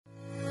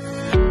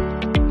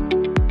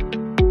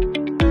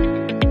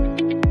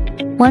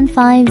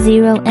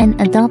150N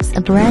adopts a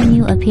brand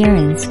new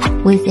appearance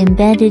with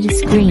embedded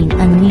screen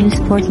and new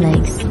sport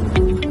legs.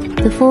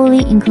 The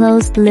fully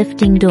enclosed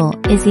lifting door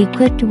is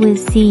equipped with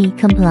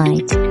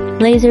CE-compliant,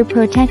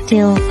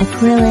 laser-protectile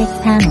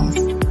acrylic panels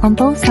on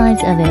both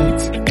sides of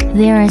it.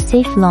 There are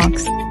safe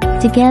locks,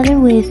 together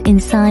with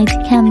inside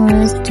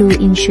cameras to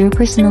ensure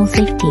personal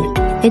safety.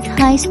 Its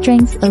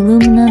high-strength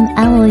aluminum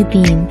alloy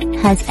beam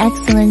has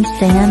excellent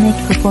dynamic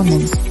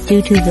performance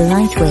due to the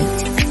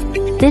lightweight.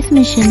 This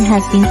machine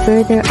has been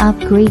further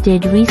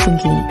upgraded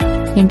recently,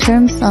 in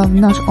terms of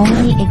not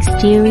only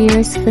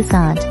exterior's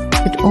facade,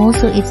 but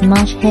also its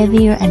much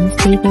heavier and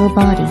stable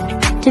body.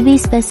 To be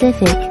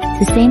specific,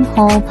 the same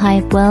hole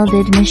pipe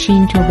welded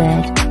machine tool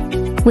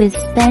bed, with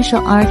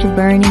special art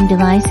burning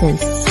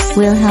devices,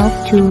 will help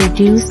to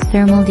reduce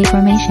thermal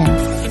deformation,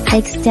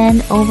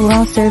 extend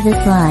overall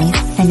service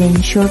life, and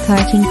ensure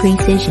karting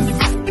precision.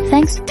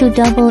 Thanks to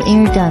double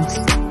air ducts,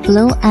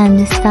 blow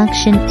and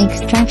suction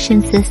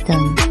extraction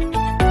system,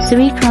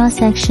 3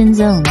 cross-section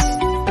zones,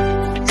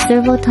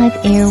 servo-type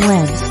air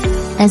webs,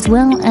 as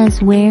well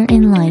as wear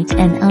in light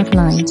and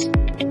outline.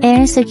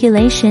 Air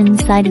circulation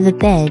side of the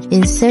bed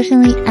is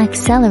certainly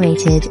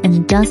accelerated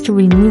and dust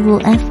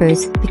removal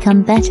efforts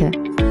become better.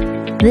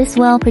 This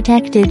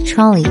well-protected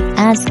trolley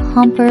adds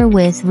hamper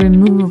with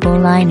removable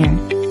liner,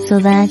 so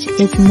that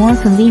it's more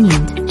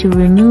convenient to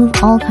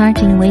remove all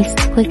karting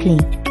waste quickly.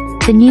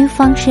 The new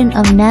function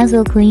of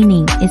nozzle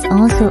cleaning is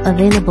also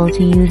available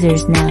to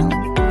users now.